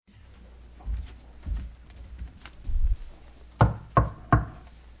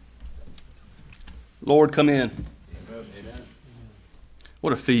Lord, come in. Amen.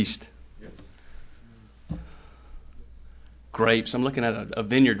 What a feast. Grapes. I'm looking at a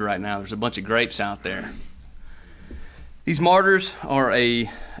vineyard right now. There's a bunch of grapes out there. These martyrs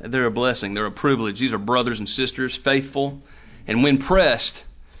they're a blessing. They're a privilege. These are brothers and sisters, faithful. And when pressed,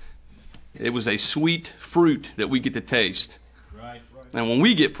 it was a sweet fruit that we get to taste. Right. And when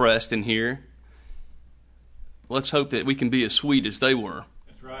we get pressed in here, let's hope that we can be as sweet as they were.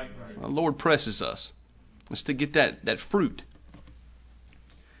 That's right. The Lord presses us. It's to get that fruit.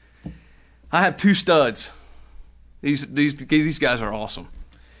 I have two studs. These guys are awesome.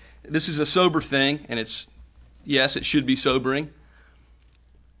 This is a sober thing, and yes, it should be sobering.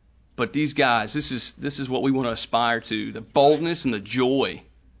 But these guys, this is what we want to aspire to: the boldness and the joy,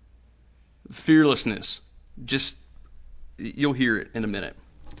 the fearlessness. Just you'll hear it in a minute.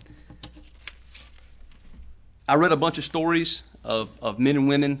 I read a bunch of stories of men and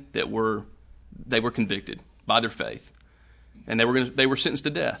women that were convicted by their faith, and they were sentenced to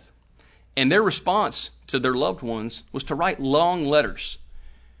death. And their response to their loved ones was to write long letters.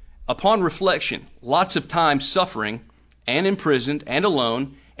 Upon reflection, lots of time suffering and imprisoned and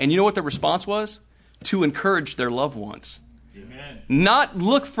alone. And you know what their response was? To encourage their loved ones. Amen. Not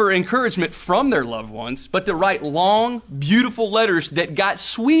look for encouragement from their loved ones, but to write long, beautiful letters that got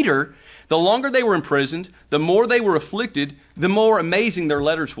sweeter. The longer they were imprisoned, the more they were afflicted, the more amazing their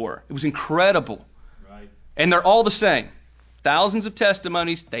letters were. It was incredible. Right. And they're all the same. Thousands of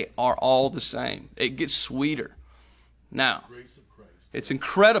testimonies, they are all the same. It gets sweeter. Now, it's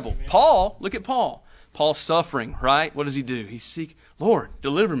incredible. Amen. Paul, look at Paul. Paul's suffering, right? What does he do? He seeks, Lord,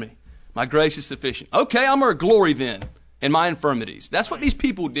 deliver me. My grace is sufficient. Okay, I'm going to glory then in my infirmities. That's what these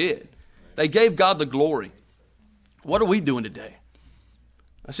people did. They gave God the glory. What are we doing today?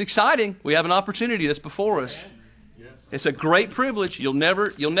 That's exciting. We have an opportunity that's before us. It's a great privilege. You'll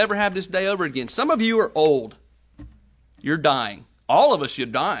never have this day over again. Some of you are old. You're dying. All of us are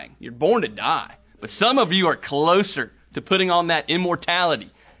dying. You're born to die. But some of you are closer to putting on that immortality,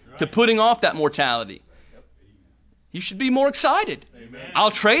 to putting off that mortality. You should be more excited. Amen.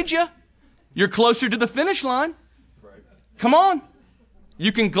 I'll trade you. You're closer to the finish line. Come on.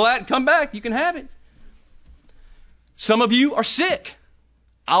 You can come back. You can have it. Some of you are sick.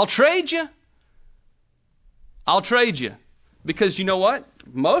 I'll trade you. I'll trade you. Because you know what?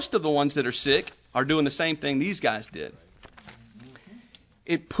 Most of the ones that are sick are doing the same thing these guys did.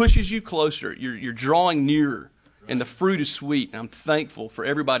 It pushes you closer. You're drawing nearer. And the fruit is sweet. And I'm thankful for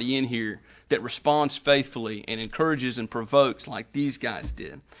everybody in here that responds faithfully and encourages and provokes like these guys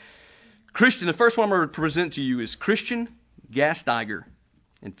did. Christian, the first one I'm going to present to you is Christian Gasteiger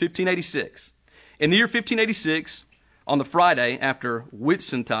in 1586. In the year 1586, on the Friday after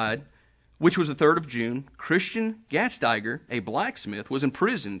Whitsuntide, which was the 3rd of June, Christian Gasteiger, a blacksmith, was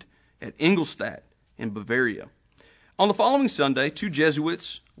imprisoned at Ingolstadt in Bavaria. On the following Sunday, 2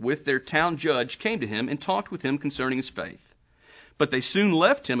 Jesuits with their town judge came to him and talked with him concerning his faith. But they soon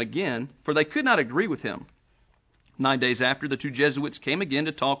left him again, for they could not agree with him. 9 days after, the 2 Jesuits came again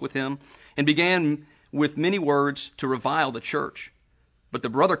to talk with him and began with many words to revile the church. But the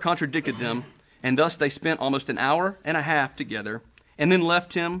brother contradicted them, and thus they spent almost an hour and a half together and then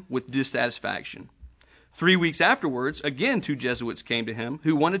left him with dissatisfaction. 3 weeks afterwards, again 2 Jesuits came to him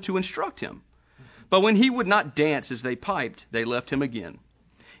who wanted to instruct him. But when he would not dance as they piped, they left him again.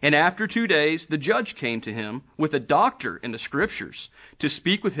 And after 2 days, the judge came to him with a doctor in the Scriptures to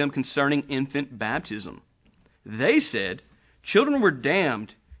speak with him concerning infant baptism. They said, children were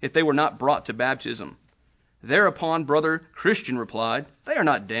damned if they were not brought to baptism. Thereupon Brother Christian replied, they are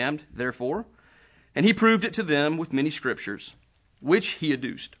not damned, therefore. And he proved it to them with many Scriptures, which he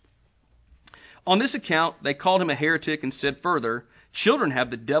adduced. On this account, they called him a heretic and said further, children have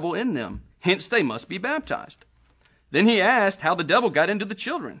the devil in them. Hence they must be baptized. Then he asked how the devil got into the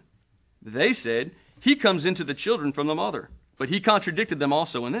children. They said, he comes into the children from the mother. But he contradicted them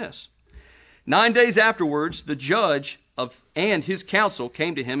also in this. 9 days afterwards, the judge and his council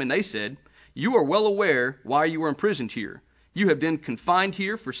came to him, and they said, you are well aware why you are imprisoned here. You have been confined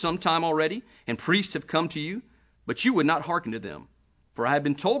here for some time already, and priests have come to you, but you would not hearken to them. For I have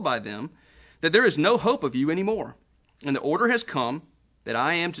been told by them that there is no hope of you any more. And the order has come that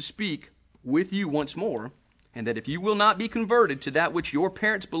I am to speak with you once more, and that if you will not be converted to that which your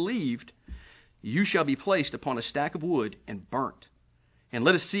parents believed, you shall be placed upon a stack of wood and burnt. And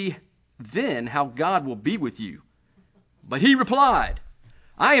let us see then how God will be with you. But he replied,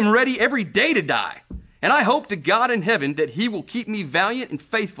 I am ready every day to die, and I hope to God in heaven that he will keep me valiant and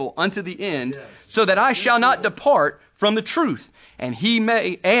faithful unto the end, so that I shall not depart from the truth, and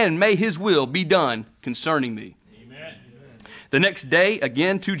may his will be done concerning me. Amen. The next day,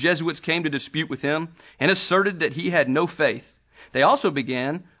 again, 2 Jesuits came to dispute with him and asserted that he had no faith. They also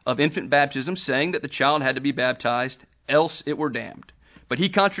began of infant baptism, saying that the child had to be baptized, else it were damned. But he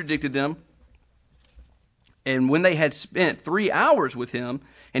contradicted them. And when they had spent 3 hours with him,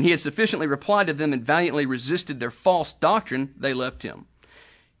 and he had sufficiently replied to them and valiantly resisted their false doctrine, they left him.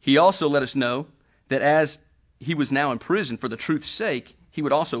 He also let us know that as he was now in prison for the truth's sake, he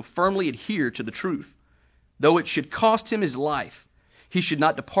would also firmly adhere to the truth. Though it should cost him his life, he should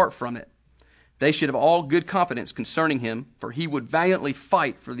not depart from it. They should have all good confidence concerning him, for he would valiantly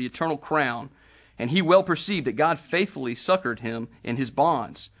fight for the eternal crown, and he well perceived that God faithfully succored him in his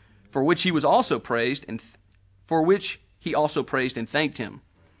bonds, for which he also praised and thanked him,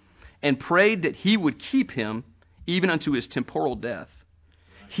 and prayed that he would keep him even unto his temporal death.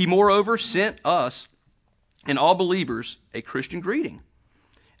 He moreover sent us and all believers a Christian greeting.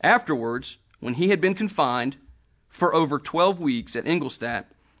 Afterwards, when he had been confined for over 12 weeks at Ingolstadt,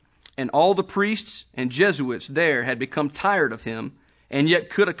 and all the priests and Jesuits there had become tired of him, and yet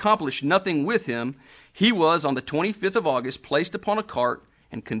could accomplish nothing with him, he was on the 25th of August placed upon a cart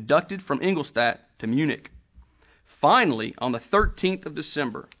and conducted from Ingolstadt to Munich. Finally, on the 13th of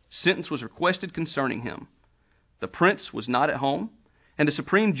December, sentence was requested concerning him. The prince was not at home, and the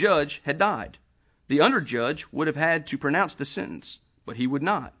supreme judge had died. The underjudge would have had to pronounce the sentence, but he would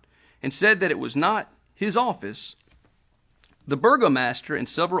not, and said that it was not his office. The burgomaster and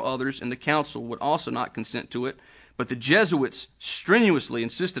several others in the council would also not consent to it, but the Jesuits strenuously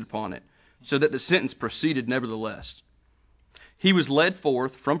insisted upon it, so that the sentence proceeded nevertheless. He was led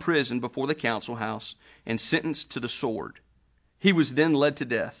forth from prison before the council house and sentenced to the sword. He was then led to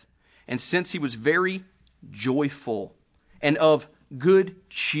death, and since he was very joyful and of good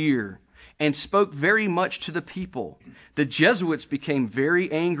cheer, and spoke very much to the people, the Jesuits became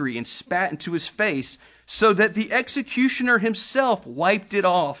very angry and spat into his face, so that the executioner himself wiped it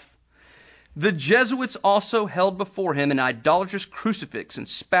off. The Jesuits also held before him an idolatrous crucifix and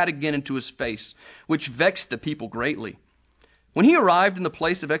spat again into his face, which vexed the people greatly. When he arrived in the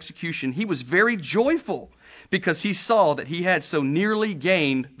place of execution, he was very joyful, because he saw that he had so nearly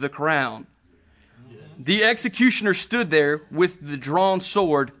gained the crown. The executioner stood there with the drawn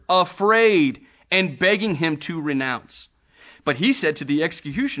sword, afraid, and begging him to renounce. But he said to the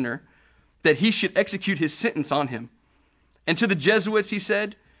executioner that he should execute his sentence on him. And to the Jesuits he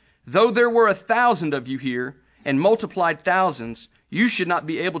said, "Though there were 1,000 of you here, and multiplied thousands, you should not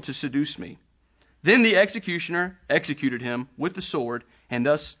be able to seduce me." Then the executioner executed him with the sword, and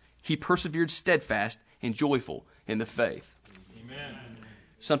thus he persevered steadfast and joyful in the faith. Amen.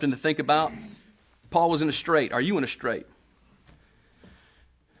 Something to think about. Paul was in a strait. Are you in a strait?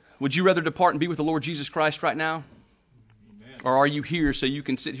 Would you rather depart and be with the Lord Jesus Christ right now? Amen. Or are you here so you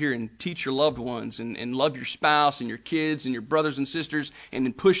can sit here and teach your loved ones and love your spouse and your kids and your brothers and sisters and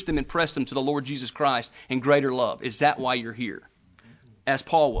then push them and press them to the Lord Jesus Christ in greater love? Is that why you're here? As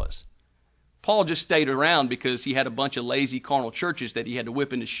Paul was. Paul just stayed around because he had a bunch of lazy carnal churches that he had to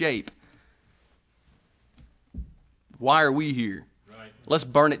whip into shape. Why are we here? Right. Let's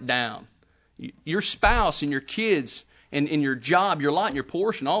burn it down. Your spouse and your kids and your job, your lot and your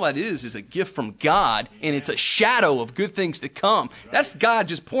portion, all that is a gift from God, and it's a shadow of good things to come. Right. That's God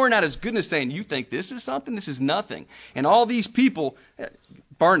just pouring out his goodness, saying, you think this is something? This is nothing. And all these people,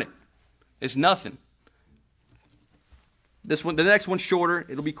 burn it. It's nothing. This one, the next one's shorter.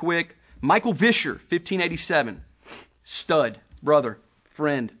 It'll be quick. Michael Vischer, 1587. Stud, brother,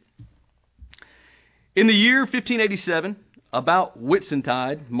 friend. In the year 1587, about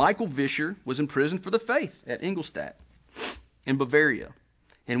Whitsuntide, Michael Vischer was imprisoned for the faith at Ingolstadt in Bavaria.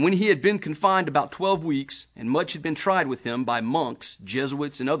 And when he had been confined about 12 weeks, and much had been tried with him by monks,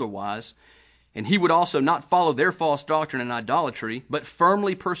 Jesuits, and otherwise, and he would also not follow their false doctrine and idolatry, but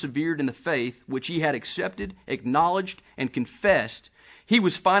firmly persevered in the faith which he had accepted, acknowledged, and confessed, he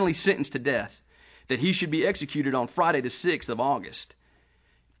was finally sentenced to death, that he should be executed on Friday the 6th of August.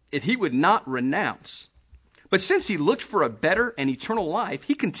 If he would not renounce, but since he looked for a better and eternal life,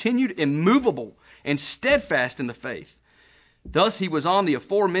 he continued immovable and steadfast in the faith. Thus he was on the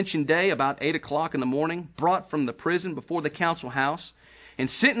aforementioned day, about 8 o'clock in the morning, brought from the prison before the council house, and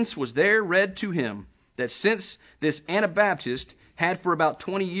sentence was there read to him, that since this Anabaptist had for about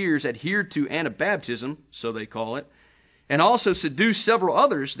 20 years adhered to Anabaptism, so they call it, and also seduced several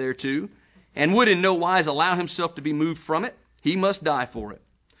others thereto, and would in no wise allow himself to be moved from it, he must die for it.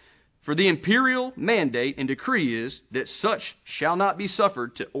 For the imperial mandate and decree is that such shall not be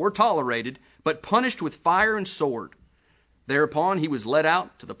suffered to or tolerated, but punished with fire and sword. Thereupon he was led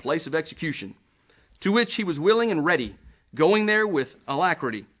out to the place of execution, to which he was willing and ready, going there with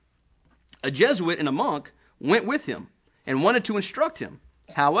alacrity. A Jesuit and a monk went with him, and wanted to instruct him.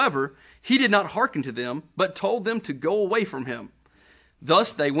 However, he did not hearken to them, but told them to go away from him.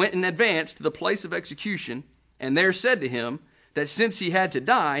 Thus they went in advance to the place of execution, and there said to him that since he had to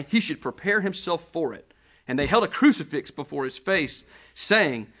die, he should prepare himself for it. And they held a crucifix before his face,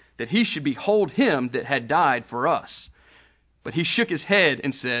 saying that he should behold him that had died for us. But he shook his head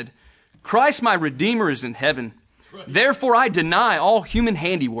and said, Christ my Redeemer is in heaven. Therefore I deny all human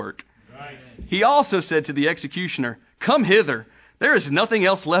handiwork. Right. He also said to the executioner, Come hither. There is nothing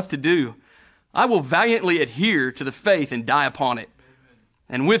else left to do. I will valiantly adhere to the faith and die upon it.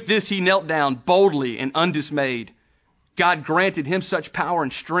 And with this he knelt down boldly and undismayed. God granted him such power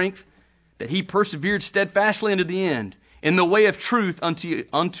and strength that he persevered steadfastly unto the end in the way of truth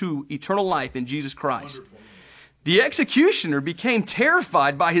unto eternal life in Jesus Christ. Wonderful. The executioner became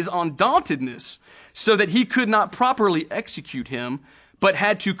terrified by his undauntedness, so that he could not properly execute him, but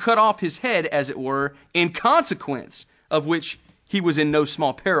had to cut off his head, as it were, in consequence of which he was in no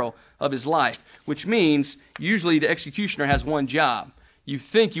small peril of his life. Which means, usually the executioner has one job. You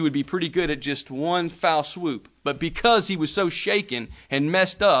think you would be pretty good at just one foul swoop. But because he was so shaken and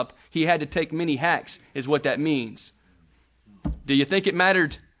messed up, he had to take many hacks, is what that means. Do you think it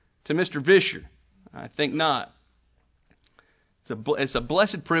mattered to Mr. Vischer? I think not. It's a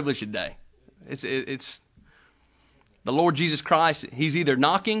blessed privilege today. It's the Lord Jesus Christ. He's either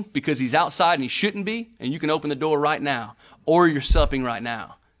knocking because he's outside and he shouldn't be, and you can open the door right now, or you're supping right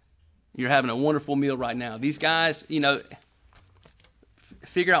now. You're having a wonderful meal right now. These guys,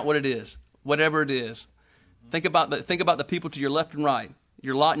 figure out what it is, whatever it is. Think about the people to your left and right,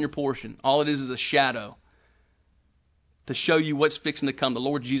 your lot and your portion. All it is a shadow to show you what's fixing to come. The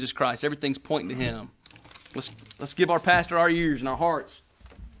Lord Jesus Christ. Everything's pointing to him. Let's give our pastor our ears and our hearts.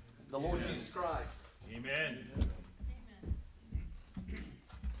 The Lord Jesus Christ. Amen.